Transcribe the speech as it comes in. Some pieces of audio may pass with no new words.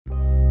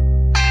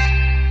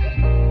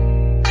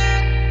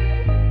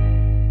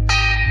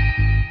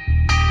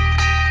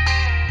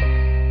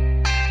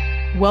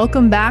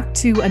Welcome back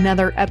to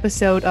another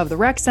episode of the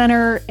Rec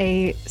Center,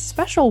 a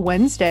special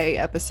Wednesday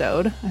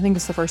episode. I think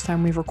it's the first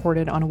time we've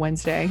recorded on a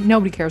Wednesday.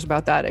 Nobody cares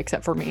about that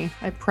except for me.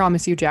 I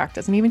promise you, Jack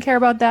doesn't even care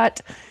about that.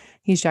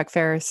 He's Jack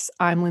Ferris.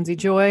 I'm Lindsay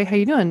Joy. How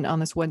you doing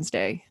on this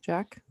Wednesday,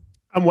 Jack?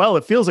 I'm well.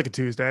 It feels like a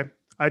Tuesday.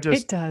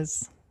 It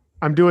does.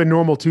 I'm doing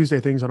normal Tuesday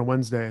things on a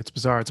Wednesday. It's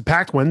bizarre. It's a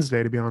packed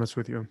Wednesday, to be honest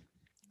with you.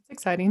 It's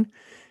exciting,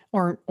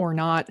 or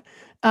not.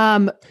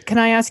 Can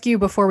I ask you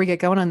before we get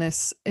going on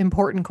this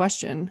important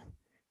question?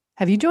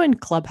 Have you joined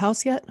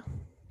Clubhouse yet?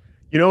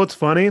 You know what's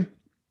funny?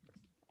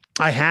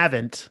 I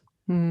haven't.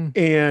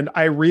 And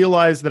I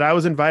realized that I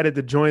was invited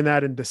to join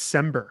that in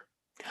December.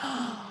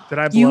 Did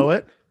I blow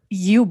it?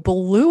 You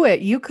blew it.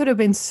 You could have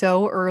been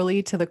so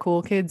early to the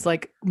cool kids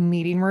like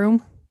meeting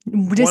room.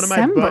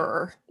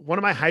 December. One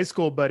of my high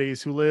school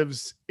buddies who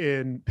lives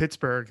in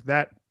Pittsburgh,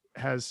 that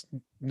has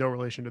no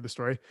relation to the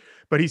story,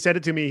 but he said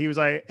it to me. He was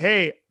like,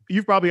 "Hey,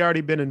 you've probably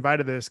already been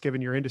invited to this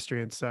given your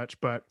industry and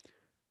such, but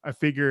I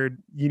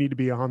figured you need to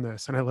be on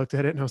this." And I looked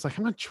at it and I was like,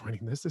 I'm not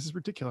joining this. This is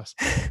ridiculous.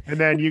 And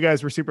then you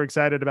guys were super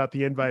excited about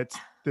the invites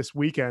this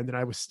weekend. And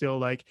I was still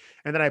like,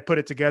 and then I put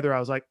it together. I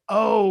was like,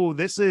 oh,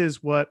 this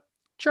is what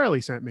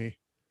Charlie sent me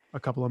a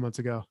couple of months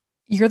ago.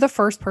 You're the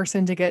first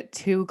person to get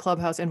two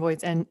Clubhouse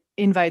invites and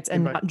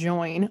not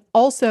join.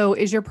 Also,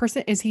 is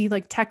he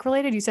like tech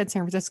related? You said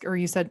San Francisco, or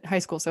you said high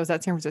school. So is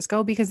that San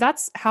Francisco? Because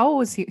how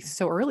was he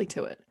so early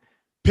to it?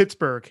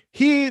 Pittsburgh.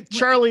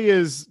 Charlie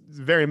is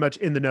very much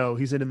in the know.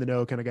 He's in the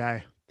know kind of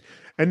guy.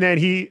 And then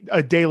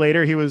a day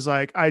later, he was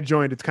like, I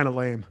joined. It's kind of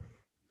lame.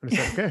 And I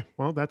said, okay,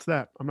 well, that's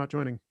that. I'm not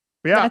joining.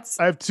 But yeah,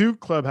 I have two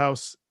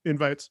Clubhouse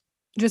invites.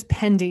 Just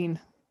pending,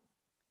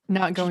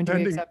 not going to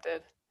be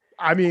accepted.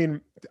 I mean,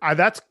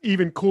 that's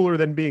even cooler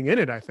than being in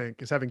it, I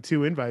think, is having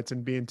two invites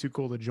and being too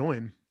cool to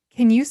join.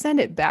 Can you send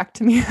it back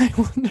to me? I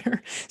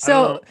wonder.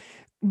 So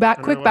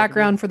quick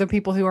background for the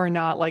people who are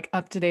not like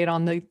up to date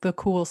on the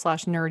cool /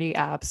 nerdy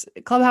apps.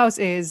 Clubhouse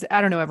is, I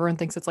don't know, everyone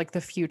thinks it's like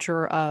the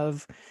future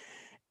of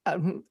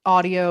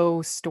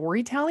audio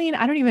storytelling.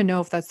 I don't even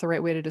know if that's the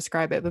right way to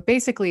describe it, but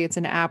basically it's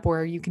an app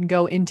where you can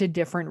go into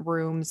different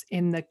rooms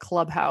in the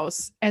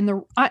Clubhouse.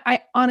 And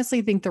I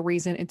honestly think the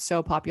reason it's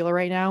so popular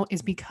right now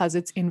is because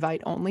it's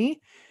invite only.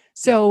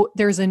 So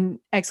there's an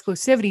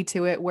exclusivity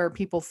to it where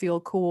people feel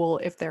cool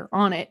if they're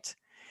on it.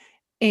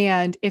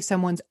 And if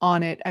someone's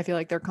on it, I feel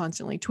like they're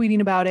constantly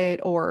tweeting about it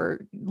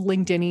or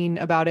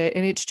LinkedIning about it.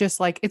 And it's just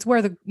like, it's where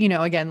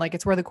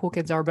it's where the cool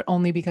kids are, but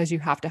only because you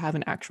have to have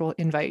an actual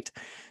invite.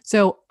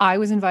 So I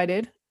was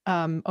invited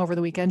over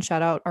the weekend.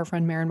 Shout out our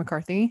friend Maren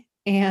McCarthy.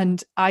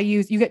 And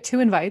you get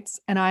two invites,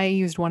 and I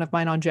used one of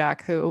mine on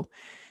Jack, who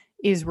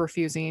is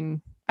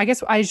refusing. I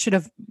guess I should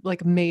have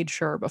like made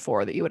sure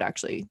before that you would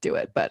actually do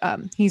it, but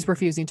he's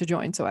refusing to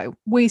join. So I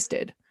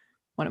wasted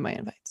one of my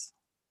invites.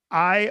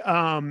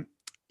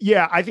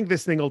 Yeah, I think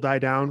this thing will die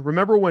down.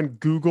 Remember when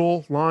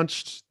Google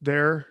launched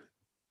their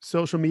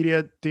social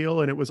media deal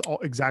and it was all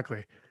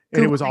exactly,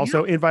 and it was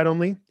also invite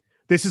only?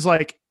 This is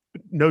like,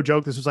 no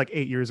joke. This was like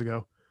 8 years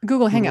ago.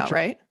 Google Hangout,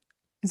 right?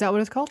 Is that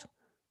what it's called?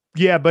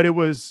 Yeah, but it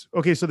was,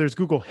 okay. So there's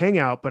Google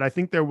Hangout, but I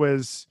think there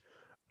was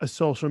a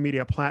social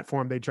media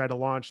platform they tried to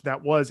launch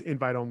that was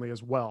invite only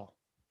as well.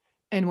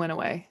 And went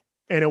away.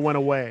 Remember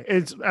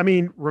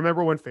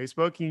when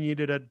Facebook, you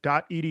needed a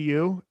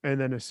 .edu,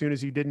 and then as soon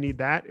as you didn't need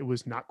that, it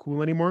was not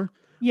cool anymore.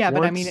 Yeah,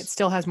 but I mean, it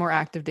still has more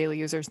active daily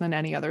users than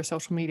any other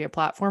social media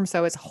platform.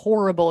 So as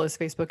horrible as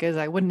Facebook is,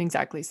 I wouldn't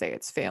exactly say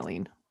it's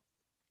failing.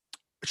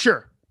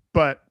 Sure,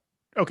 but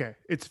okay,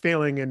 it's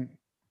failing in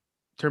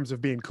terms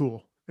of being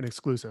cool and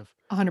exclusive.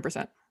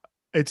 100%.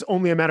 It's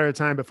only a matter of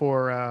time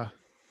before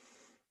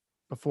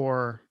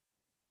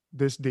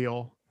this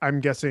deal. I'm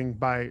guessing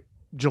by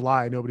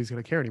July, nobody's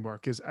going to care anymore,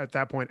 because at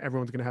that point,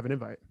 everyone's going to have an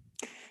invite.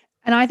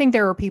 And I think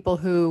there are people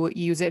who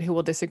use it who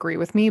will disagree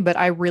with me, but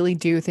I really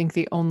do think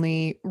the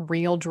only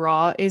real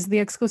draw is the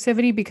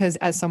exclusivity, because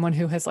as someone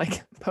who has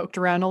like poked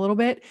around a little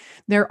bit,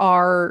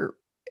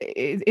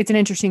 it's an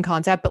interesting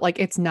concept, but like,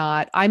 it's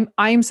not,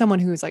 I'm someone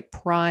who's like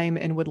prime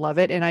and would love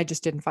it. And I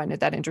just didn't find it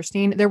that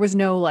interesting. There was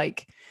no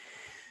like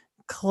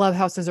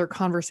clubhouses or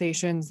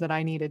conversations that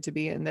I needed to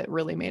be in that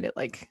really made it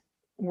like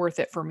worth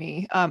it for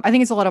me. I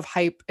think it's a lot of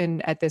hype,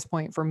 and at this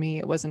point for me,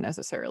 it wasn't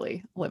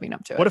necessarily living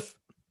up to it.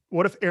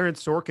 What if Aaron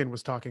Sorkin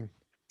was talking?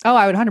 Oh,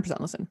 I would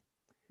 100% listen.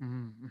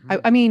 Mm-hmm.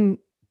 I mean,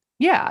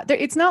 yeah,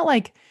 it's not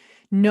like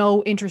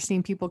no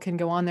interesting people can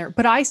go on there,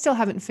 but I still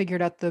haven't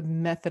figured out the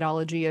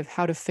methodology of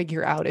how to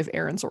figure out if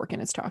Aaron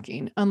Sorkin is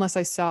talking, unless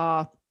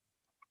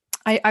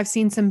I've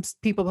seen some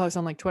people post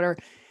on like Twitter,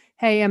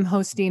 hey, I'm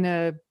hosting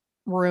a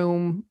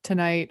room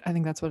tonight. I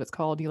think that's what it's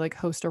called. You like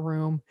host a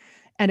room,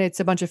 and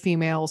it's a bunch of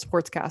female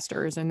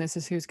sportscasters, and this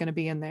is who's going to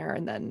be in there.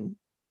 And then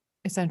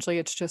essentially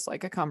it's just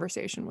like a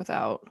conversation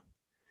without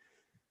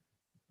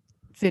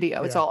video.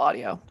 Yeah. It's all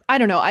audio. I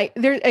don't know.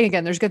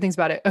 There's good things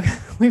about it.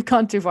 We've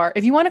gone too far.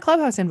 If you want a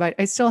Clubhouse invite,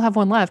 I still have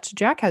one left.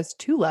 Jack has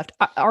 2 left,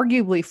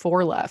 arguably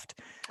 4 left.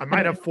 I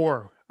might have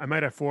 4.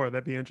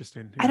 That'd be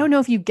interesting. Yeah. I don't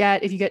know if you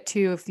get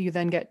 2, if you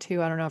then get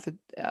 2, I don't know if it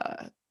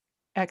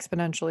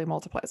exponentially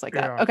multiplies like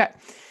that. Yeah. Okay.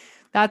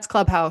 That's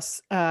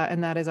Clubhouse.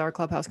 And that is our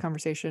Clubhouse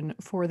conversation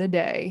for the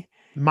day.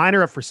 Mine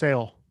are up for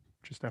sale.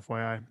 Just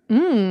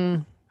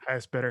FYI.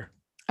 Highest bidder.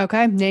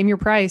 Okay. Name your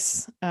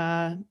price.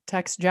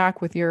 Text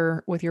Jack with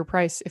your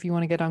price if you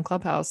want to get on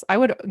Clubhouse. I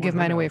would give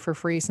mine away for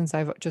free since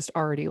I've just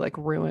already like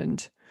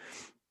ruined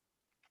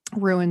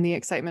the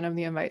excitement of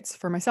the invites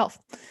for myself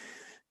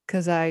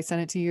because I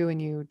sent it to you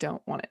and you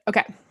don't want it.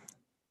 Okay.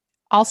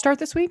 I'll start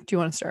this week. Do you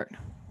want to start?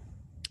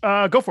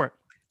 Go for it.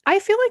 I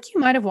feel like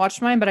you might have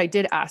watched mine, but I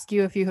did ask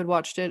you if you had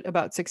watched it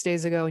about 6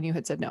 days ago and you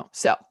had said no.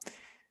 So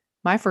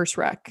my first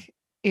rec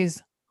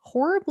is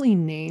horribly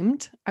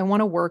named. I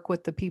want to work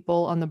with the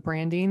people on the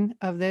branding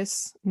of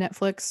this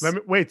Netflix.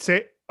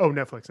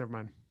 Netflix. Never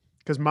mind.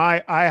 Because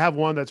I have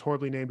one that's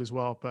horribly named as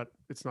well, but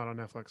it's not on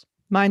Netflix.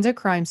 Mine's a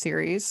crime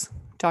series,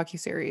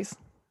 docuseries.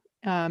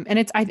 And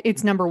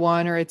it's number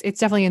one, or it's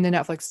definitely in the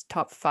Netflix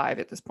top 5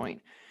 at this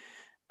point.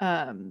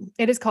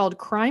 It is called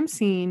Crime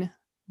Scene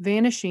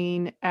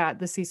Vanishing at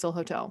the Cecil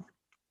Hotel,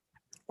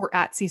 or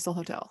at Cecil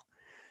Hotel.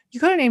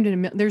 You could have named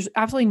it. There's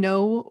absolutely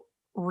no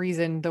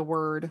reason the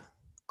word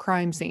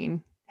crime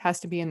scene has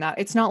to be in that.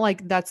 It's not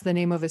like that's the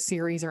name of a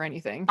series or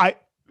anything.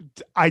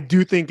 I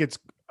do think it's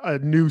a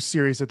new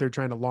series that they're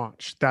trying to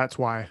launch. That's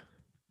why.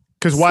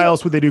 Because why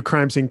else would they do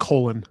crime scene :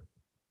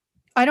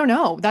 I don't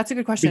know. That's a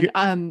good question.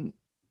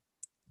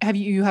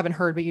 You haven't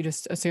heard, but you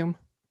just assume?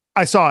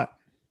 I saw it.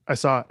 I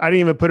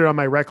didn't even put it on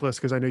my rec list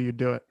because I knew you'd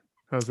do it.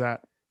 How's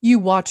that? You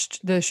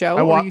watched the show?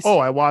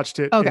 I watched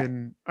it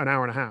in an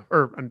hour and a half,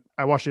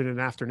 I watched it in an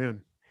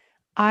afternoon.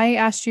 I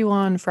asked you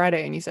on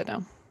Friday and you said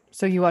no.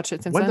 So you watched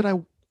it since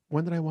then?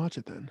 When did I watch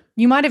it then?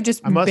 You might have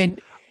just been...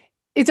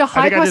 It's a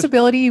high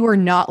possibility you were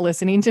not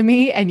listening to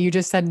me and you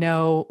just said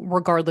no,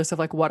 regardless of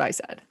like what I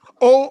said.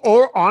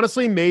 Or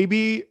honestly,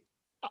 maybe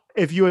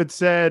if you had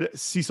said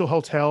Cecil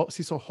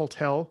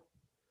Hotel,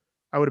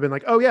 I would have been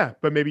like, oh yeah.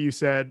 But maybe you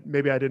said,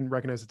 maybe I didn't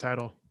recognize the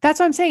title. That's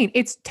what I'm saying.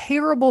 It's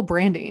terrible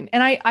branding.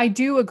 And I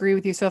do agree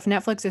with you. So if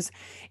Netflix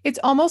it's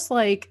almost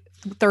like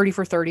 30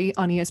 for 30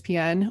 on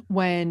ESPN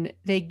when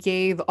they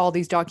gave all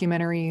these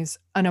documentaries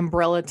an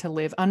umbrella to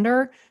live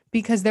under,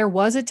 because there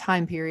was a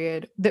time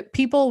period that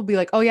people would be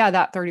like, oh yeah,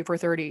 that 30 for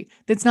 30.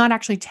 That's not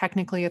actually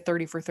technically a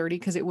 30 for 30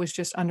 because it was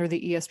just under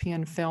the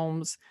ESPN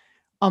Films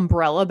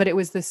umbrella, but it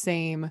was the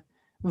same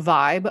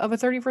vibe of a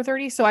 30 for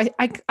 30. So I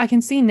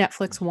can see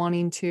Netflix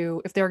wanting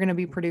to, if they're going to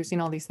be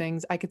producing all these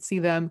things, I could see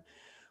them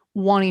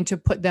wanting to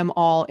put them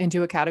all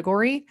into a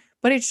category,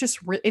 but it's just,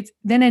 it's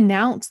then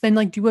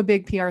like do a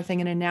big PR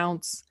thing and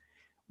announce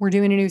we're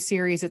doing a new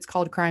series. It's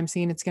called Crime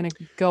Scene. It's going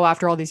to go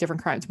after all these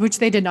different crimes, which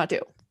they did not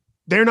do.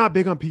 They're not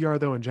big on PR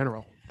though in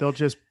general. They'll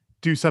just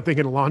do something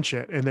and launch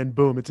it and then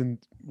boom, it's in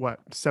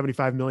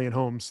 75 million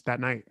homes that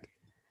night.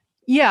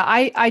 Yeah,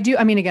 I do.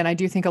 I mean, again, I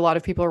do think a lot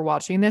of people are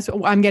watching this.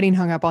 I'm getting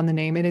hung up on the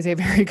name. It is a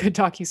very good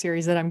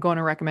docuseries that I'm going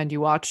to recommend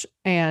you watch,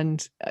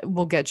 and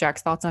we'll get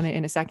Jack's thoughts on it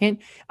in a second.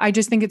 I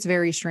just think it's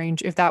very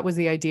strange. If that was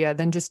the idea,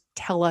 then just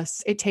tell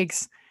us. It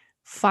takes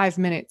 5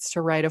 minutes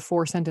to write a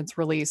 4-sentence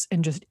release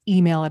and just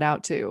email it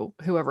out to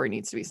whoever it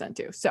needs to be sent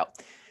to. So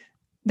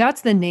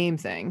that's the name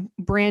thing.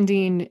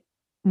 Branding,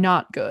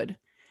 not good.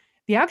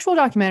 The actual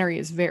documentary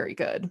is very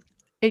good.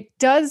 It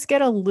does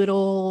get a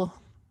little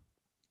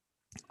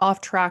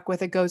off track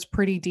with it, goes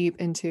pretty deep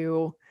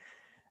into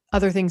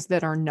other things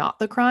that are not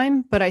the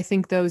crime, but I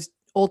think those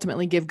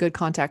ultimately give good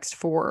context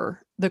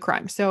for the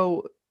crime.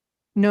 So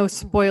no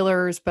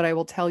spoilers, but I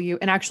will tell you,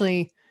 and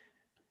actually,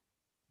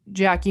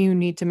 Jack, you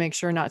need to make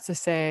sure not to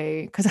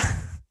say, because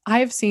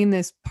I've seen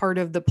this part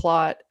of the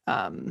plot.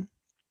 I'm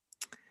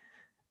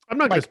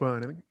not going to spoil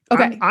anything.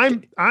 Okay.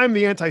 I'm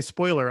the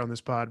anti-spoiler on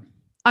this pod.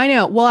 I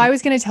know. Well, I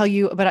was going to tell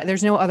you, but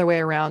there's no other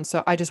way around.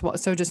 So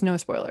just no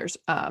spoilers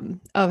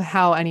of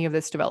how any of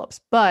this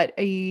develops. But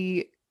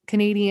a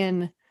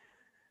Canadian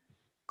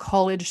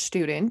college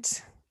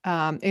student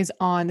is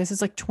on, this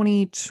is like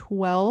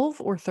 2012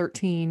 or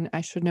 13.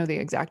 I should know the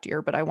exact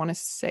year, but I want to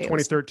say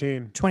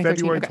 2013. 2013.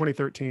 February okay.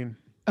 2013.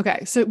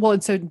 Okay.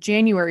 So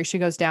January, she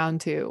goes down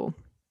to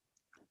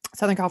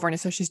Southern California.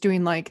 So she's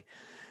doing like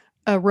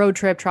a road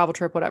trip, travel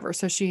trip, whatever.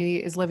 So she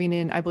is living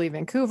in, I believe,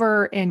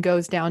 Vancouver and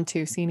goes down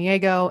to San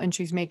Diego, and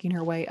she's making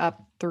her way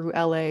up through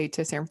LA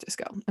to San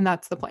Francisco. And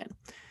that's the plan.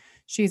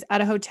 She's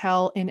at a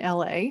hotel in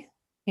LA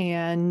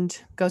and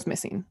goes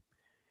missing.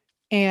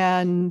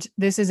 And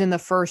this is in the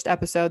first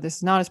episode. This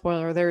is not a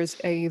spoiler. There's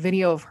a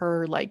video of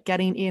her like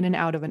getting in and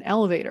out of an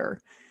elevator.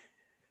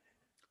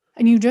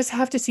 And you just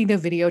have to see the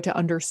video to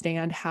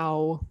understand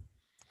how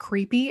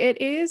creepy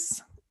it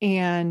is.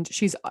 And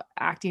she's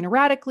acting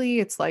erratically.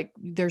 It's like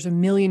there's a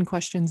million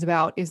questions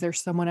about, is there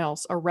someone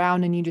else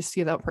around? And you just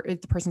see that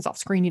the person's off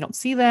screen. You don't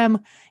see them.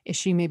 Is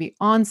she maybe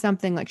on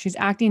something? Like she's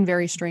acting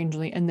very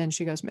strangely. And then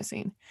she goes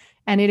missing.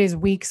 And it is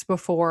weeks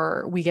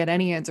before we get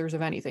any answers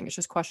of anything. It's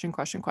just question,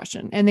 question,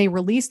 question. And they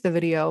released the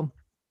video.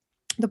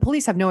 The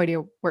police have no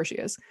idea where she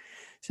is.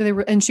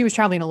 So and she was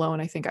traveling alone.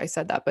 I think I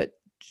said that, but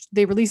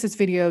they released this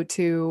video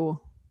to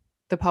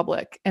the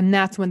public. And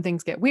that's when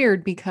things get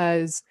weird,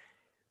 because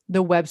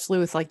the web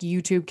sleuth, like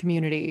YouTube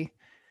community,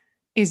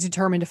 is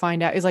determined to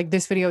find out, is like,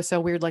 this video is so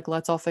weird, like,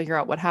 let's all figure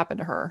out what happened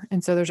to her.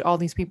 And so there's all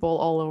these people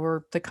all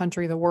over the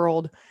country, the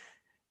world,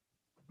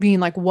 being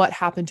like, what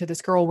happened to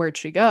this girl? Where'd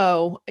she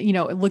go? You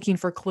know, looking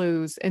for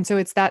clues. And so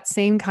it's that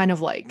same kind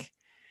of like,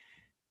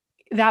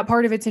 that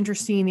part of it's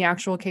interesting. The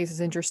actual case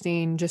is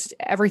interesting. Just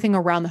everything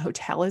around the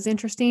hotel is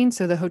interesting.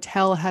 So the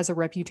hotel has a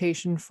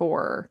reputation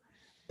for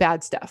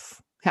bad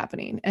stuff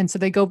happening. And so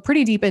they go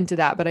pretty deep into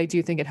that, but I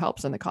do think it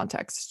helps in the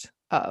context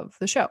of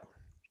the show.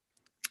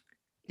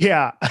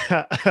 Yeah.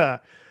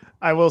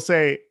 I will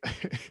say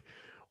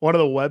one of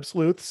the web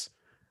sleuths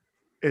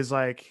is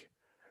like,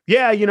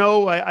 yeah, you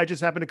know, I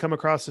just happened to come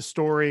across a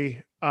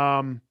story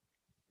when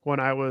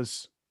I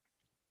was,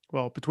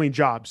 well, between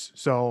jobs.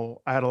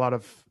 So I had a lot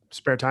of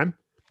spare time.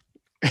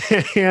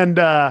 And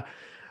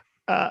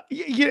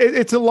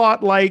it's a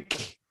lot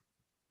like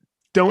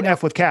don't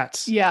F with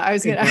cats. Yeah, I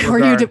was gonna.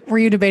 Were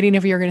you debating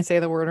if you were going to say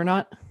the word or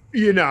not?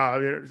 You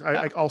know,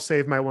 I'll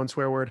save my one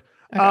swear word.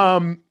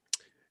 Okay.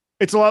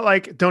 It's a lot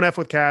like don't F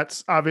with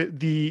cats.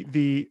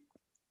 The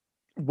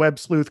web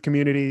sleuth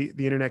community,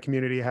 the internet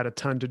community, had a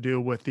ton to do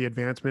with the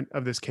advancement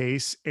of this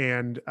case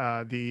and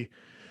the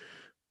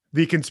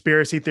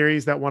conspiracy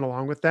theories that went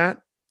along with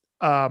that.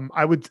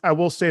 I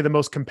will say the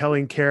most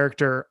compelling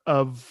character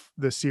of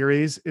the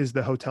series is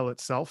the hotel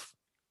itself.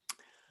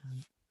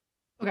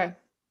 Okay.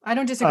 I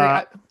don't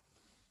disagree.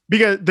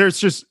 Because there's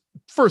just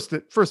first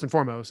and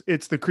foremost,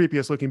 it's the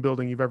creepiest looking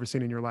building you've ever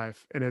seen in your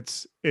life. And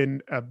it's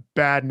in a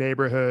bad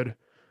neighborhood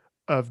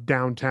of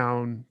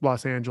downtown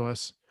Los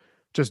Angeles,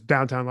 just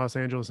downtown Los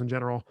Angeles in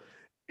general.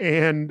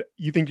 And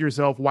you think to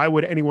yourself, why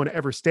would anyone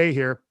ever stay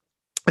here?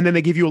 And then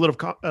they give you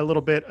a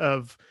little bit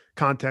of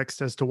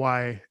context as to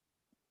why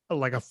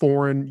like a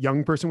foreign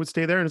young person would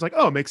stay there. And it's like,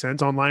 oh, it makes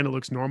sense. Online, it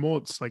looks normal.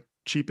 It's like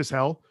cheap as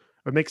hell.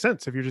 It makes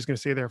sense if you're just going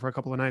to stay there for a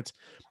couple of nights.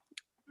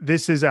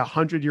 This is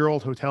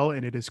 100-year-old hotel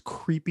and it is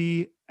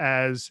creepy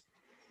as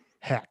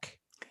heck.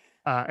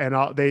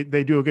 And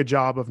they do a good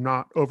job of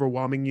not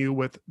overwhelming you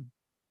with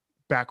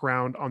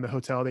background on the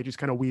hotel. They just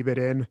kind of weave it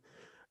in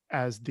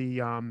as the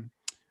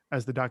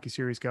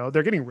docuseries go.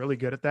 They're getting really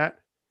good at that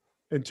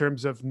in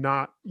terms of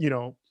not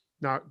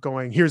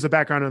going, here's the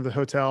background of the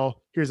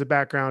hotel, here's the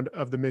background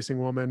of the missing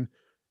woman,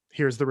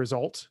 here's the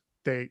result.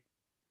 They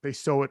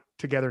sew it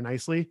together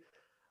nicely.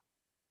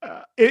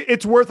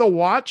 It's worth a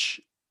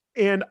watch.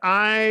 And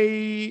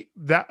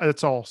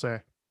that's all I'll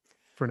say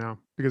for now,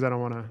 because I don't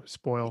want to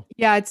spoil.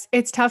 Yeah,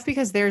 it's tough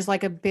because there's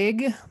like a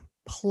big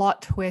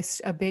plot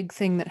twist, a big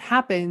thing that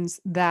happens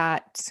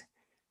that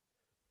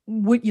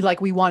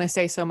we want to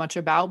say so much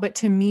about, but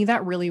to me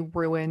that really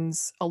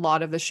ruins a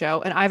lot of the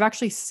show. And I've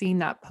actually seen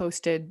that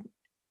posted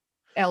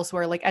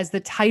elsewhere, like as the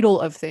title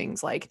of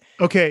things. Like,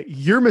 okay,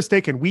 you're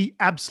mistaken. We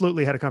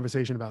absolutely had a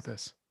conversation about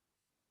this.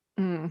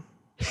 You're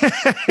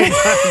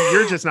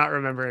just not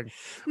remembering.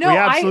 No, we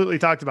absolutely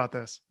talked about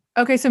this.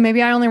 Okay, so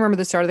maybe I only remember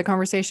the start of the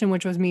conversation,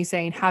 which was me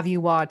saying, have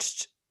you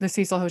watched the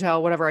Cecil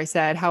Hotel, whatever I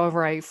said,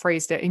 however I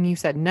phrased it, and you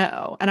said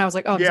no. And I was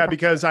like, oh, yeah,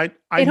 because I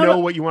know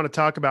what you want to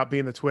talk about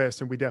being the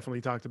twist, and we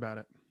definitely talked about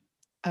it.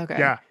 Okay.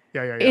 Yeah.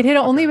 It had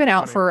only been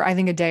out for, I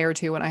think, a day or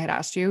two when I had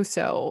asked you.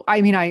 So,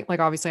 I mean,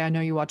 obviously I know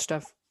you watch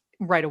stuff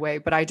right away,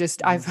 but I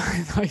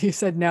thought you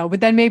said no. But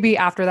then maybe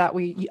after that,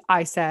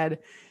 I said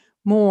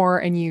more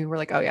and you were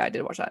like, oh yeah, I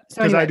did watch that. So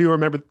because anyway. I do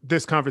remember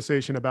this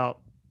conversation about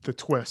the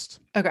twist.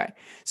 Okay.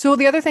 So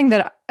the other thing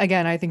that,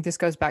 again, I think this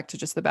goes back to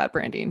just the bad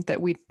branding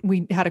that we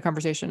had a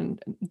conversation,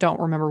 don't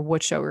remember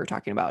which show we were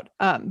talking about.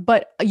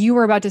 But you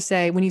were about to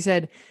say, when you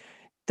said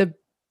the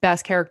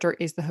best character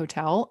is the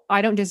hotel,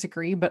 I don't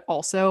disagree, but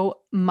also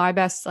my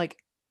best, like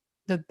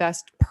the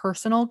best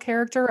personal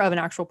character of an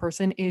actual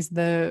person is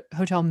the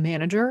hotel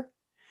manager,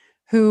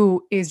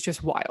 who is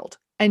just wild.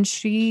 And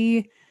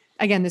she,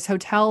 again, this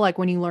hotel, like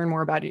when you learn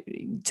more about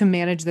it, to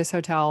manage this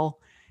hotel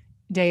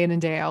day in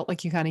and day out,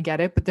 like you kind of get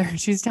it. But there,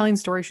 she's telling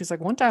stories. She's like,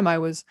 one time I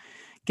was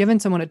giving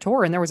someone a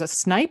tour and there was a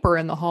sniper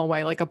in the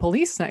hallway, like a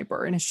police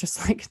sniper. And it's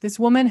just like, this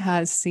woman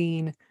has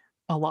seen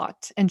a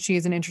lot and she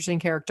is an interesting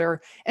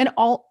character. And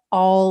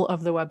all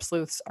of the web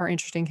sleuths are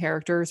interesting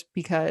characters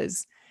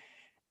because,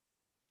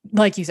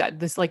 like you said,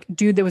 this like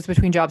dude that was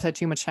between jobs had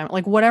too much time.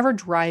 Like whatever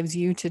drives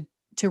you to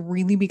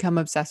really become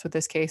obsessed with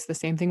this case. The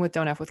same thing with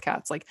Don't F with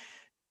Cats. Like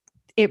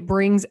it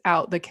brings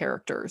out the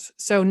characters.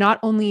 So not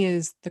only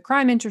is the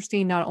crime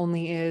interesting, not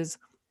only is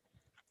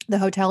the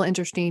hotel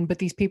interesting, but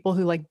these people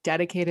who like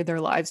dedicated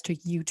their lives to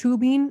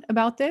YouTubing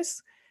about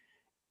this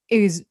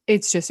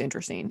it's just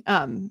interesting.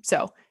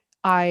 So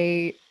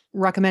I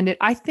recommend it.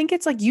 I think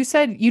it's like you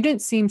said, you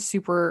didn't seem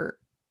super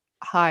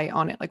high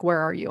on it. Like, where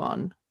are you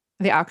on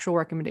the actual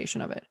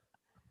recommendation of it?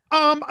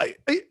 Oh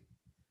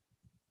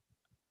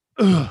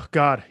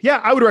God.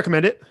 Yeah, I would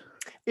recommend it.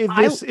 If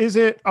this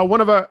isn't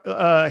one of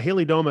our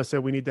Haley Doma said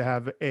we need to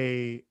have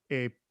a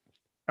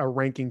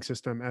ranking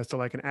system as to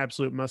like an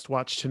absolute must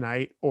watch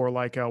tonight or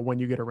like when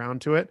you get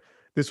around to it.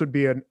 This would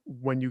be a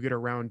when you get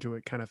around to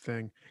it kind of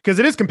thing, because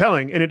it is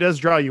compelling and it does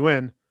draw you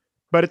in,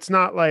 but it's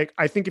not like,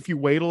 I think if you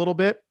wait a little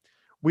bit,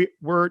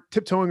 we're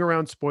tiptoeing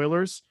around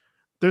spoilers.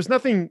 There's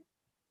nothing,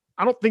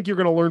 I don't think you're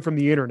going to learn from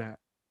the internet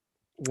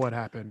what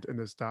happened in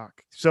this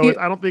doc. So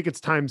I don't think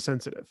it's time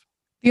sensitive.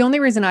 The only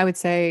reason I would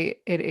say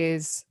it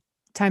is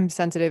time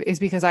sensitive is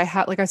because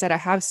like I said, I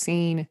have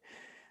seen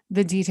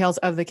the details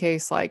of the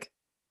case, like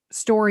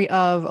story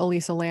of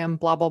Elisa Lam,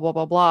 blah, blah, blah,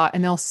 blah, blah.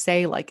 And they'll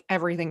say like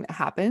everything that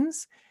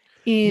happens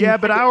in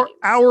but headlines.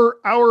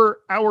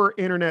 our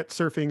internet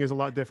surfing is a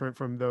lot different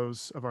from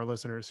those of our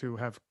listeners who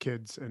have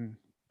kids and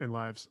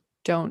lives.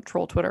 Don't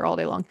troll Twitter all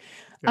day long.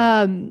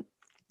 Yeah.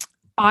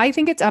 I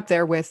think it's up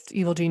there with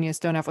Evil Genius,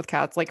 Don't F with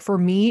Cats. Like for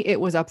me, it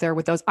was up there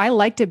with those. I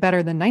liked it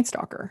better than Night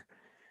Stalker.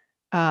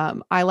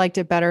 I liked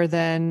it better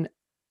than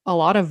a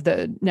lot of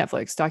the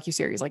Netflix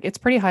docuseries. Like it's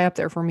pretty high up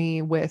there for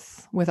me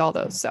with all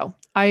those. So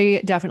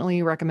I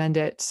definitely recommend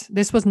it.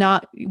 This was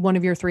not one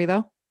of your three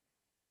though.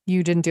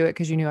 You didn't do it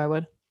because you knew I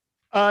would.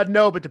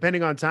 No, but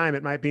depending on time,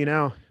 it might be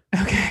now.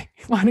 Okay.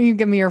 Why don't you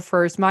give me your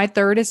first? My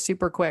third is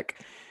super quick.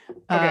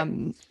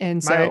 Okay.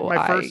 And so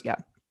my first,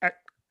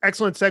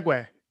 excellent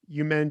segue.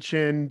 You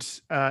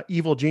mentioned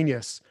Evil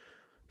Genius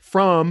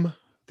from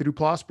the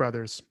Duplass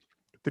brothers.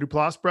 The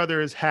Duplass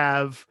brothers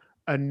have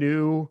a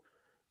new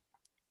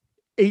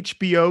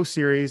HBO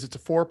series. It's a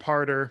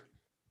 4-parter.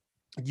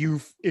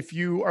 If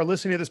you are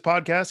listening to this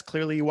podcast,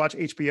 clearly you watch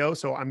HBO.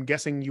 So I'm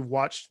guessing you've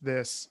watched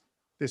this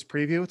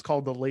preview. It's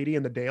called The Lady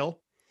in the Dale.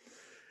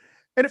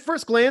 And at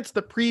first glance,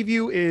 the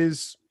preview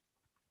is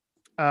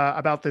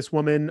about this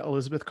woman,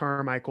 Elizabeth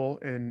Carmichael,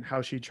 and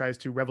how she tries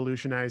to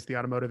revolutionize the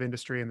automotive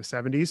industry in the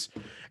 70s.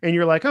 And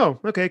you're like, oh,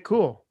 okay,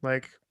 cool.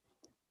 Like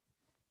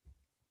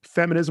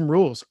feminism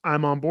rules.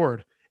 I'm on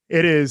board.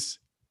 It is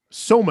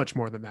so much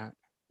more than that.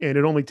 And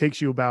it only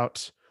takes you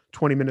about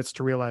 20 minutes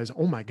to realize,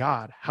 oh my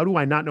God, how do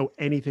I not know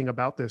anything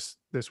about this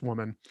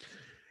woman?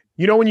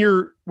 You know, when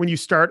you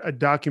start a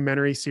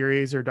documentary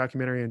series or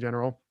documentary in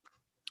general,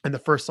 and the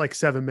first like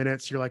 7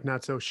 minutes, you're like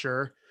not so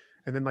sure.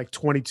 And then like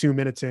 22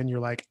 minutes in,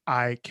 you're like,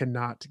 I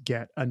cannot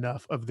get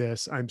enough of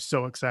this. I'm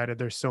so excited.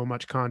 There's so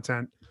much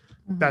content.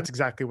 Mm-hmm. That's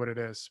exactly what it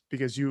is.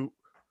 Because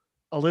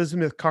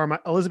Elizabeth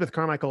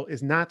Carmichael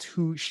is not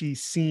who she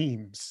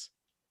seems.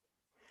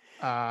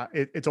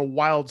 It's a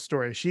wild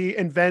story.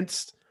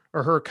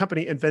 Her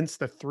company invents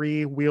the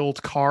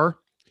 3-wheeled car,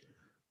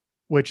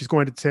 which is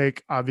going to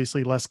take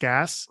obviously less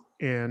gas.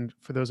 And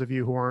for those of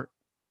you who aren't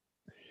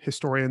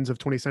historians of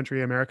 20th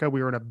century America,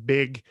 we were in a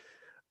big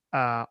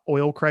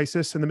oil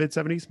crisis in the mid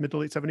to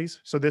late 70s.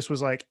 So this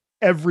was like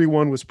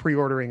everyone was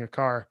pre-ordering a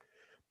car,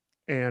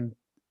 and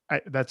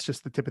that's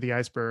just the tip of the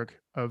iceberg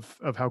of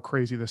how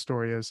crazy this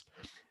story is.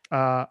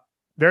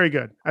 Very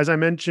good. As I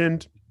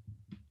mentioned,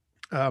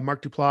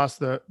 Mark Duplass,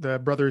 the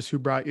brothers who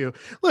brought you.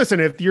 Listen,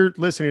 if you're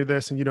listening to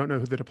this and you don't know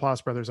who the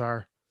Duplass brothers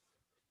are,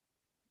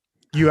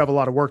 you have a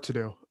lot of work to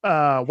do.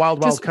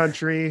 Wild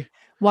Country.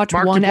 Watch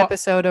one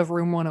episode of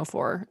Room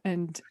 104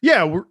 and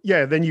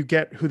then you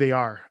get who they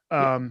are.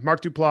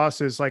 Mark Duplass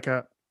is like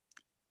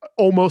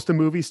almost a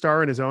movie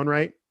star in his own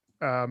right.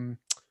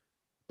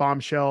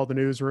 Bombshell, The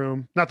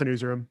Newsroom, not The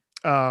Newsroom,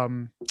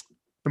 The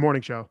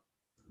Morning Show,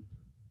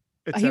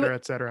 et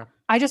cetera.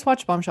 I just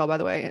watched Bombshell, by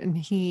the way, and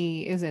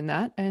he is in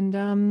that. And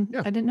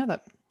I didn't know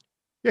that.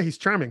 Yeah, he's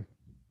charming.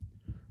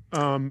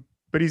 But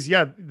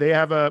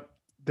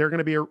they're going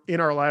to be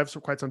in our lives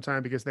for quite some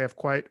time because they have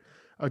quite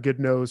a good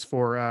nose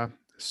for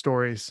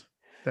stories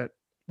that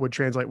would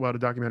translate well to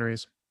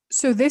documentaries.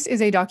 So this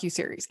is a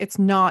docuseries. It's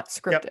not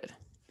scripted.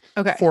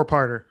 Yep. Okay.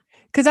 4-parter.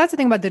 Because that's the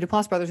thing about the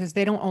Duplass brothers is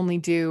they're not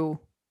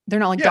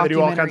like they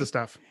do all kinds of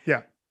stuff.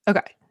 Yeah.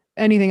 Okay.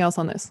 Anything else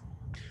on this?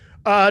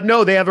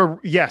 No, they have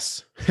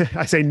yes.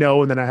 I say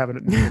no, and then I have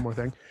one more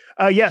thing.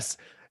 Yes.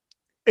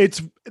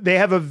 They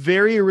have a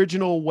very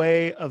original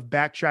way of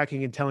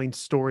backtracking and telling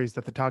stories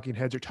that the talking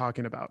heads are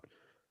talking about.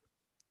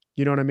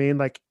 You know what I mean?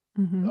 Like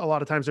a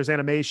lot of times there's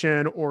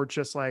animation or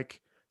just like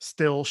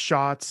still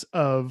shots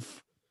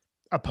of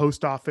a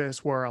post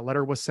office where a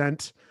letter was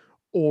sent,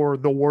 or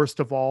the worst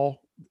of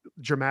all,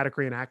 dramatic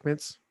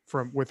reenactments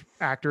with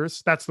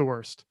actors. That's the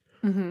worst.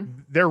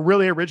 Mm-hmm. They're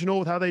really original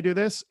with how they do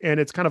this, and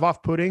it's kind of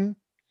off-putting.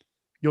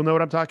 You'll know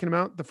what I'm talking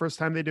about the first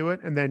time they do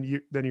it, and then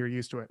you're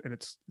used to it, and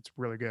it's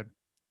really good.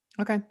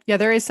 Okay. Yeah,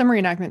 there is some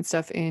reenactment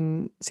stuff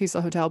in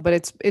Cecil Hotel, but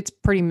it's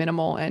pretty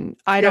minimal, and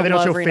they don't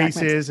show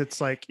faces. It's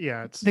like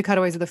it's the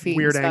cutaways of the feet,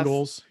 weird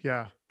angles.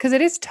 Yeah, because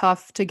it is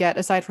tough to get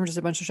aside from just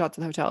a bunch of shots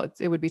of the hotel.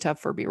 It would be tough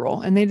for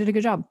B-roll, and they did a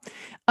good job.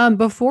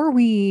 Before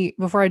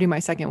I do my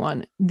second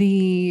one,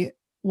 the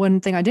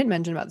one thing I didn't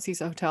mention about the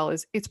Cecil Hotel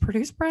is it's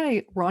produced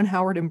by Ron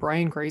Howard and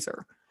Brian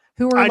Grazer,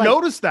 who are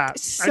noticed that.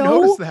 So I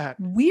noticed that.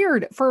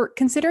 Weird for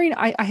considering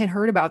I had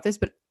heard about this,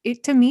 but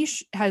it to me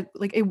had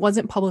like it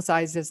wasn't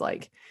publicized as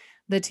like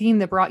the team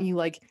that brought you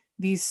like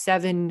these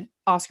 7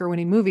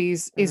 Oscar-winning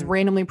movies is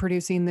randomly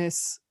producing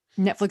this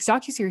Netflix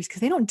docuseries because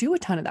they don't do a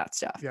ton of that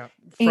stuff. Yeah,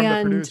 from the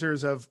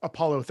producers of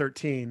Apollo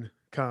 13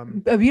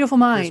 come A Beautiful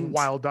Mind, this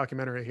wild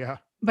documentary. Yeah.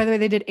 By the way,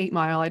 they did 8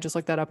 Mile. I just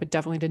looked that up. I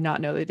definitely did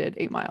not know they did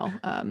 8 Mile.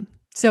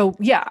 So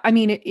yeah, I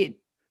mean it.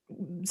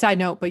 Side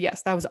note, but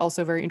yes, that was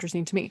also very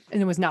interesting to me, and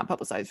it was not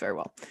publicized very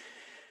well.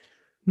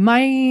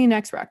 My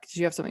next rec. Did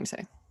you have something to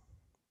say?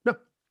 No.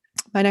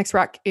 My next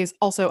rec is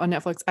also on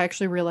Netflix. I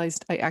actually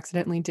realized I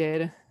accidentally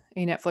did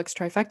a Netflix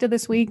trifecta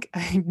this week.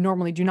 I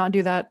normally do not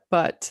do that,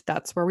 but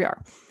that's where we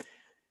are.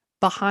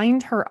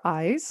 Behind Her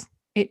Eyes.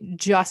 It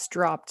just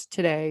dropped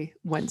today,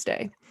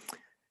 Wednesday.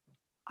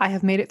 I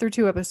have made it through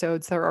 2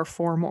 episodes. There are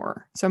 4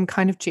 more. So I'm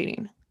kind of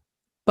cheating.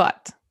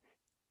 But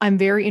I'm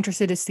very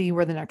interested to see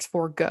where the next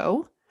 4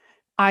 go.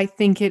 I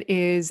think it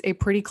is a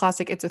pretty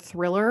classic. It's a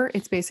thriller.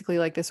 It's basically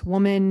like this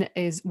woman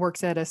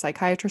works at a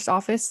psychiatrist's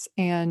office,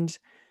 and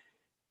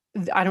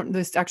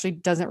this actually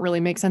doesn't really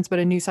make sense, but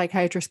a new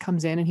psychiatrist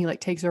comes in and he like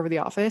takes over the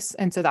office.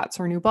 And so that's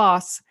her new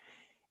boss.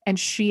 And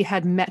she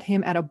had met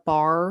him at a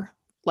bar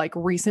like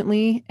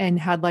recently and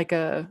had like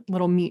a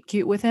little meet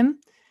cute with him.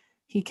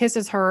 He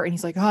kisses her and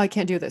he's like, "Oh, I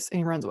can't do this." And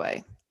he runs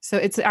away. So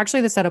it's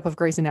actually the setup of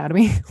Grey's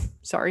Anatomy.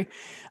 Sorry.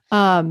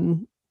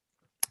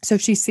 So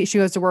she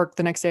goes to work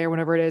the next day or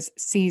whenever it is,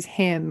 sees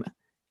him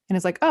and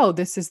is like, "Oh,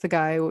 this is the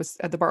guy I was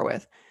at the bar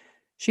with."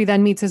 She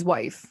then meets his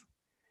wife.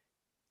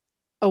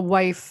 A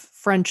wife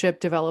friendship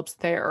develops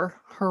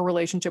there. Her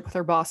relationship with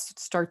her boss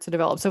starts to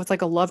develop. So it's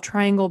like a love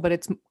triangle, but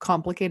it's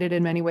complicated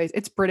in many ways.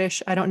 It's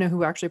British. I don't know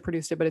who actually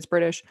produced it, but it's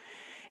British.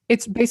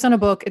 It's based on a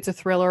book. It's a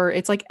thriller.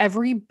 It's like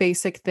every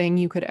basic thing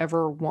you could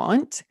ever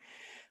want.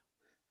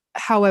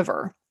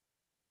 However,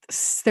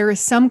 there is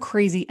some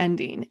crazy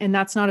ending, and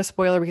that's not a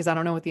spoiler because I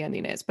don't know what the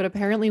ending is. But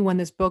apparently, when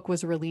this book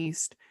was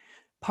released,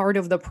 part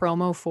of the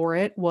promo for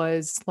it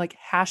was like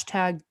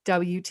hashtag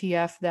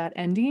WTF that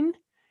ending.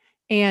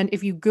 And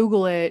if you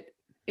Google it,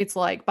 it's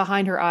like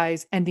Behind Her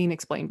Eyes ending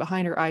explained,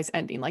 Behind Her Eyes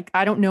ending. Like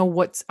I don't know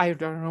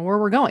where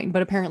we're going,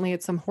 but apparently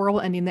it's some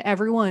horrible ending that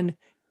everyone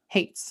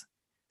hates.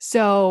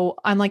 So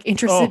I'm like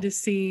interested to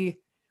see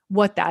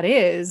what that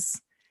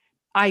is.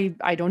 I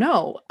don't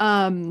know.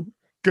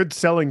 Good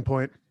selling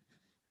point.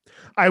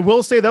 I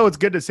will say though, it's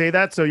good to say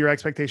that so your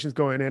expectations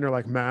going in are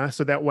like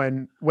so that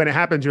when it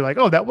happens, you're like,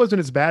 oh, that wasn't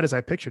as bad as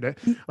I pictured it.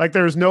 Like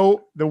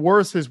the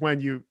worst is when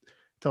you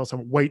tell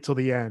someone wait till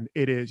the end.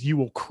 It is you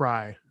will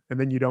cry and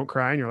then you don't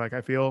cry and you're like,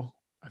 I feel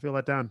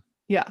let down.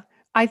 Yeah.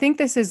 I think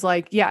this is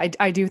like, yeah,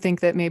 I do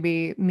think that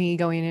maybe me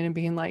going in and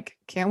being like,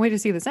 can't wait to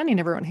see this ending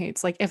everyone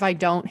hates. Like if I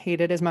don't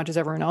hate it as much as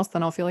everyone else,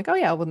 then I'll feel like, oh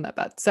yeah, it wasn't that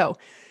bad. So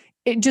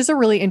it just a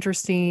really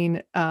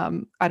interesting,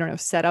 I don't know,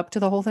 setup to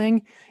the whole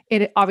thing.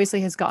 It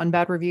obviously has gotten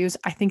bad reviews.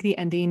 I think the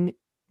ending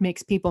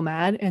makes people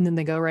mad and then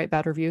they go write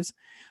bad reviews.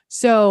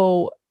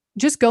 So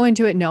just go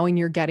into it knowing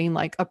you're getting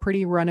like a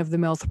pretty run of the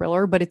mill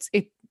thriller, but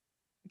it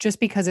just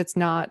because it's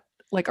not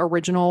like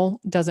original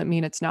doesn't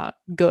mean it's not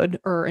good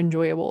or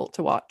enjoyable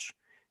to watch.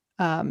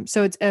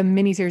 So it's a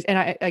mini series, and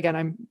I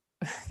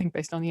think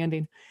based on the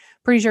ending,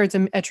 pretty sure it's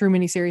a true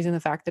mini series in the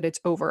fact that it's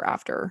over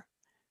after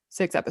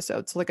 6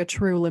 episodes, so like a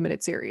true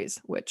limited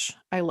series, which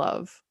I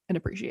love and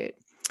appreciate.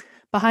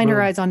 Behind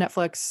Her Eyes on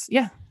Netflix.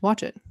 Yeah,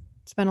 watch it.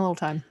 Spend a little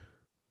time.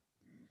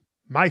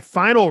 My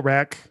final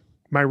rec,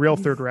 my real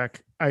third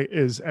rec,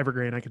 is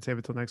Evergreen. I can save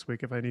it till next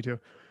week if I need to.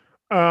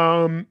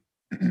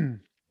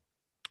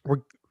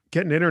 We're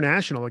getting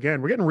international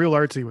again. We're getting real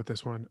artsy with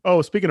this one.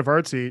 Oh, speaking of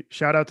artsy,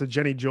 shout out to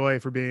Jenny Joy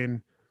for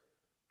being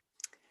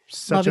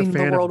such loving a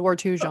fan the World War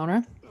II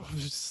genre.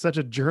 Such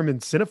a German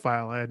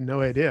cinephile. I had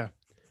no idea.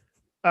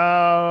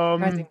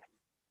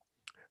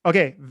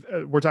 Okay,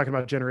 we're talking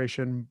about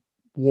Generation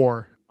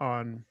War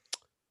on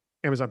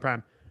Amazon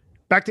Prime.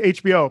 Back to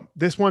HBO.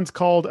 This one's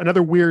called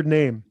another weird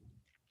name.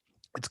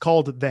 It's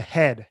called The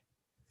Head.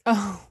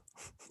 Oh.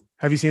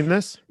 Have you seen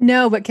this?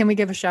 No, but can we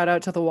give a shout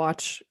out to The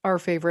Watch, our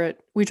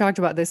favorite? We talked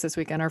about this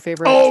weekend, our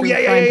favorite true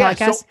crime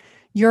podcast. So,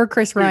 you're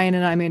Chris Ryan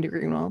and I'm Andy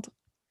Greenwald.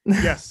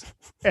 Yes.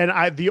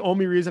 And the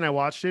only reason I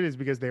watched it is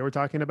because they were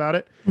talking about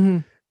it. Mm-hmm.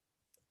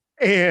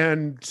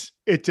 And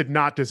it did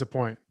not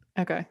disappoint.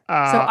 Okay. So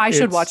I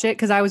should watch it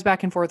because I was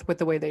back and forth with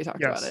the way they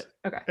talked about it.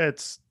 Okay.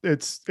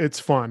 It's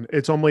fun.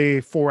 It's only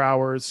 4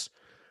 hours.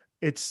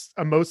 It's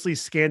a mostly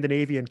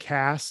Scandinavian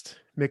cast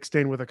mixed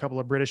in with a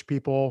couple of British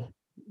people,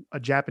 a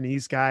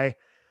Japanese guy.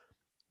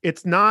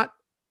 It's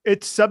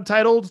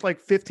subtitled like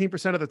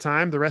 15% of the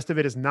time. The rest of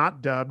it is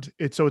not dubbed.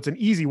 So it's an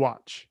easy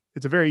watch.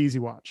 It's a very easy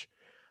watch.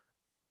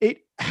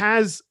 It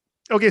has,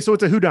 so it's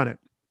a whodunit.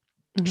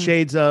 Mm-hmm.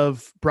 Shades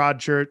of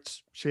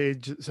Broadchurch,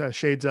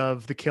 shades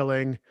of The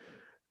Killing.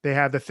 They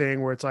have the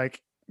thing where it's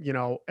like,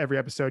 every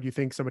episode you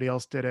think somebody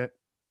else did it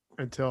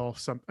until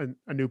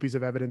a new piece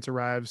of evidence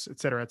arrives, et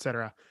cetera, et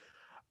cetera.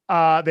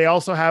 They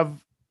also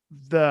have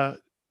the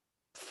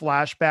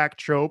flashback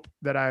trope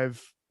that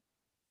I've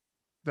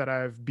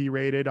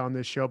berated on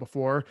this show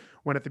before,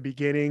 when at the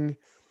beginning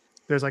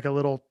there's like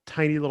a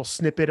tiny little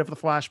snippet of the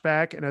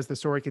flashback, and as the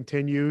story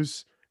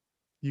continues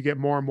you get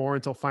more and more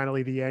until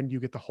finally the end you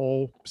get the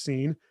whole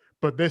scene.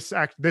 But this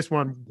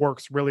one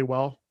works really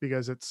well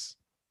because it's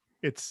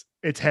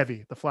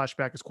heavy. The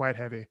flashback is quite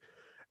heavy,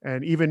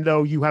 and even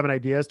though you have an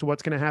idea as to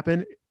what's going to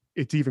happen,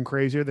 it's even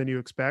crazier than you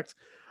expect.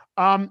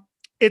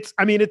 It's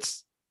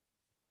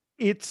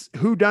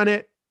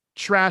whodunit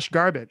trash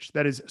garbage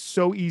that is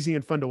so easy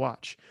and fun to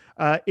watch.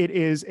 It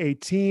is a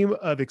team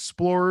of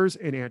explorers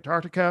in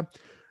Antarctica.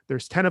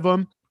 There's 10 of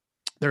them.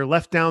 They're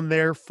left down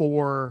there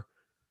for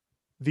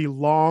the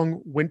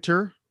long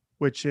winter,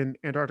 which in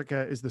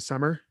Antarctica is the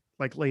summer,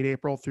 like late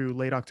April through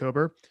late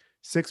October,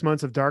 6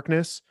 months of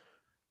darkness.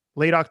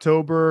 Late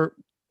October,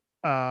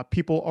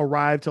 people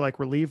arrive to like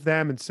relieve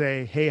them and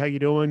say, hey, how you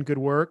doing? Good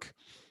work.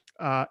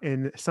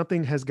 And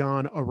something has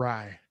gone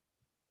awry.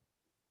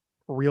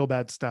 Real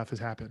bad stuff has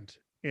happened.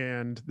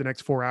 And the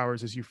next 4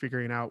 hours is you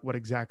figuring out what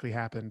exactly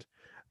happened.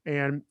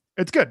 And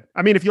it's good.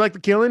 I mean, if you like The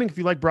Killing, if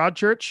you like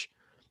Broadchurch,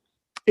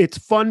 it's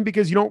fun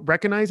because you don't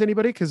recognize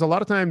anybody. Because a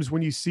lot of times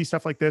when you see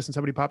stuff like this and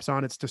somebody pops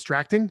on, it's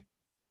distracting.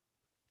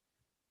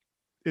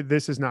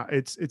 This is not.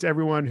 It's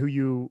everyone who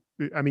you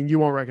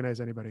won't recognize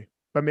anybody,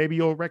 but maybe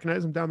you'll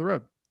recognize them down the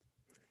road.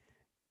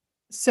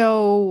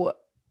 So,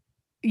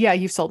 yeah,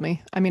 you've sold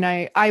me. I mean,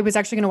 I was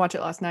actually going to watch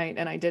it last night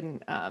and I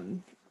didn't.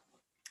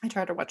 I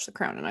tried to watch The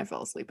Crown and I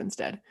fell asleep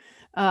instead.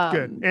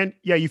 Good. And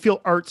yeah, you feel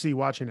artsy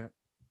watching it.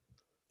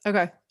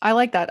 Okay. I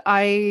like that.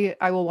 I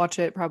will watch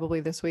it probably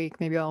this week.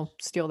 Maybe I'll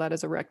steal that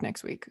as a rec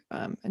next week.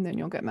 And then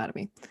you'll get mad at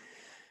me.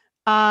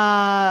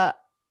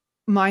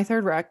 My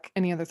third rec,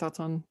 any other thoughts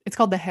on, it's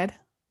called The Head?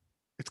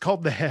 It's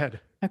called The Head.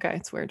 Okay.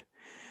 It's weird.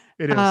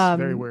 It is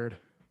very weird.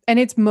 And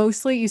it's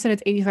mostly, you said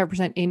it's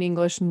 85% in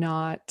English,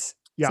 not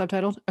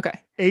subtitled? Okay.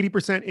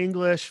 80%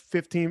 English,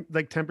 15,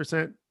 like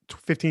 10%,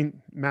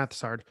 15, math's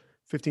hard,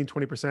 15,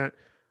 20%.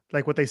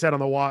 Like what they said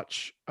on The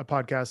Watch, a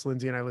podcast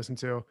Lindsay and I listened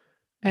to.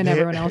 And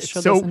everyone else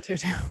should listen to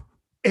too.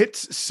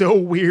 It's so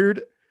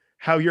weird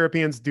how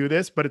Europeans do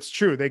this, but it's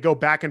true. They go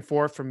back and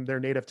forth from their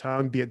native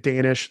tongue, be it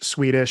Danish,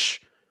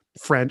 Swedish,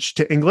 French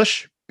to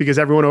English, because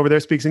everyone over there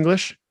speaks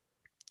English.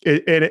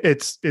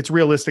 It's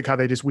realistic how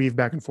they just weave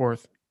back and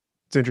forth.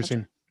 It's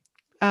interesting.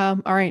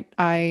 All right.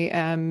 I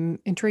am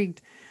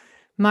intrigued.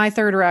 My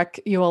third rec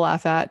you will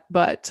laugh at,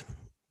 but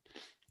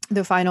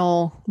the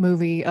final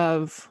movie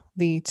of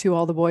the To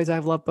All the Boys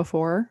I've Loved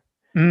Before.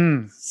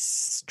 Trilogy.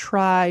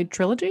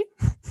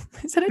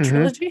 Is it a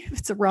trilogy?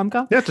 It's a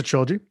rom-com. Yeah, it's a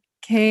trilogy.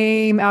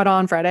 Came out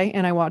on Friday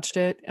and I watched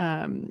it.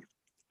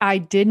 I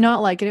did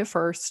not like it at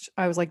first.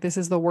 I was like, this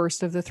is the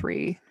worst of the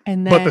three.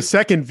 And then, but the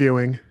second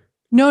viewing.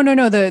 No.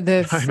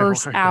 The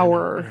first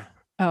hour.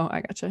 Oh,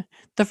 I gotcha.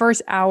 The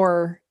first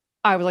hour,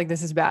 I was like,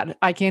 this is bad.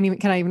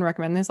 Can I even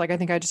recommend this? Like, I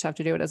think I just have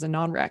to do it as a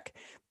non-rec.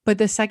 But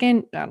the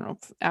second, I don't know,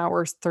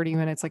 hours, 30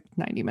 minutes, like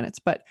 90 minutes,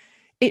 but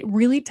it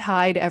really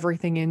tied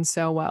everything in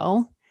so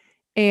well.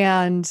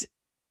 And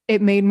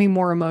it made me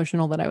more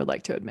emotional than I would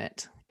like to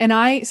admit. And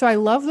I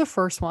love the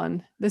first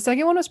one. The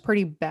second one was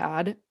pretty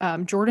bad.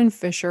 Jordan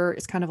Fisher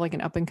is kind of like an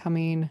up and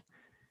coming,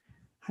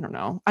 I don't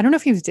know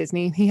if he was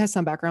Disney. He has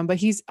some background,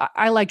 but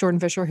I like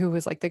Jordan Fisher, who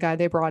was like the guy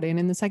they brought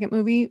in the second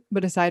movie.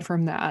 But aside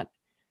from that,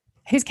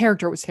 his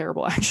character was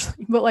terrible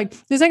actually. But like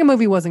the second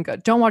movie wasn't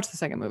good. Don't watch the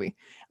second movie.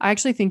 I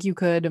actually think you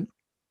could,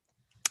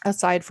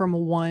 aside from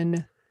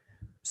one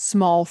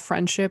small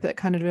friendship that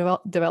kind of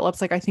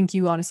develops, like I think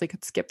you honestly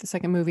could skip the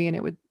second movie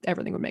and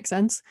everything would make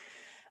sense.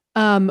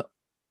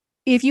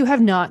 If you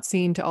have not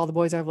seen To All the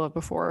Boys I've Loved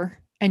Before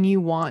and you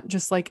want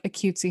just like a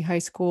cutesy high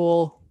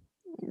school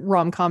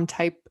rom-com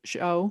type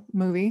show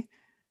movie,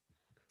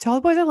 To All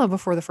the Boys I Loved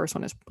Before, the first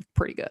one is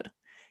pretty good.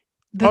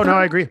 No,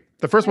 I agree.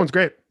 The first one's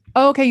great.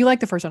 Oh, okay. You like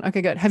the first one.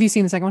 Okay, good. Have you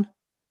seen the second one?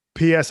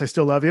 P.S. I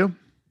Still Love You.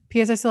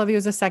 P.S. I Still Love You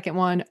is the second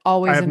one.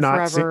 Always and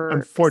Forever.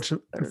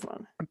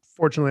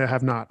 Unfortunately, I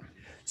have not.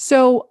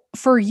 So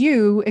for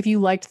you, if you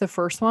liked the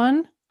first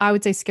one, I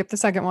would say skip the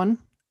second one,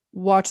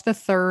 watch the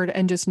third,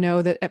 and just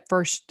know that at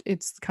first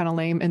it's kind of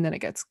lame and then it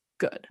gets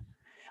good.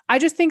 I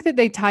just think that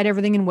they tied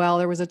everything in well.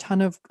 There was a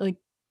ton of like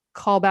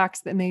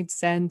callbacks that made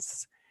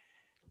sense.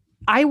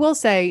 I will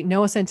say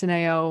Noah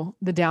Centineo,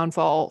 the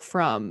downfall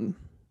from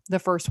the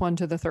first one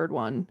to the third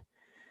one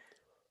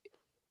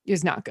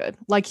is not good.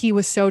 Like he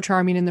was so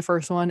charming in the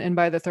first one, and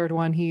by the third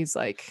one, he's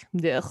like,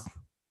 ugh.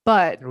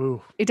 But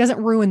it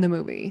doesn't ruin the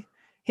movie.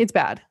 It's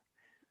bad.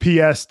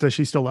 P.S. Does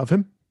she still love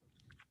him?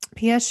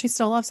 P.S. She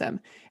still loves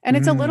him. And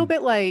it's a little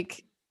bit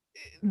like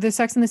the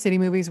Sex and the City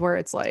movies where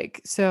it's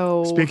like,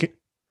 so...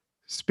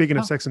 Speaking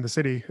of Sex and the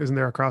City, isn't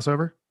there a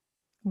crossover?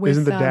 With,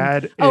 isn't the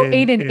dad...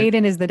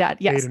 Aiden is the dad.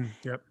 Yes. Aiden,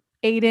 yep.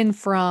 Aiden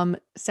from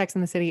Sex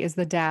and the City is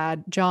the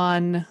dad.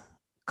 John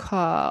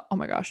Corbett.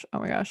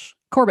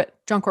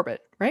 John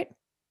Corbett, right?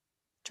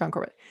 John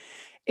Corbett.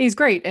 He's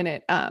great in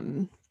it.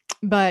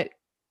 But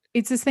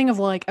it's this thing of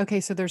like,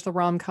 okay, so there's the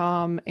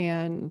rom-com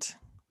and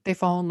they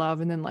fall in love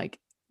and then like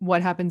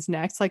what happens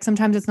next? Like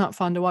sometimes it's not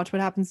fun to watch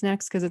what happens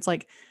next because it's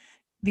like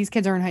these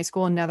kids are in high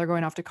school and now they're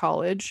going off to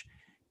college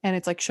and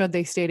it's like, should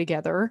they stay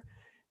together?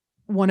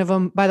 One of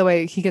them, by the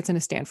way, he gets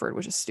into Stanford,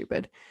 which is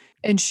stupid.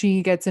 And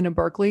she gets into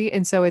Berkeley.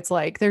 And so it's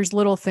like, there's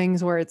little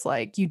things where it's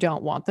like, you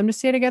don't want them to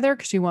stay together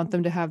because you want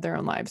them to have their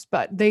own lives,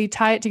 but they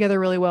tie it together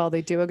really well.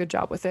 They do a good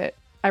job with it.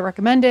 I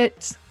recommend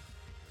it.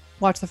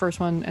 Watch the first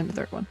one and the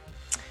third one.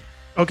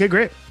 Okay,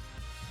 great.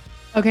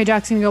 Okay,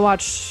 Jack's gonna go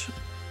watch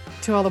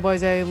To All the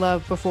Boys I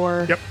Loved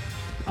Before. Yep.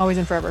 Always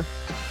and Forever.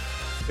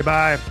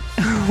 Goodbye.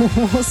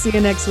 We'll see you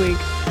next week.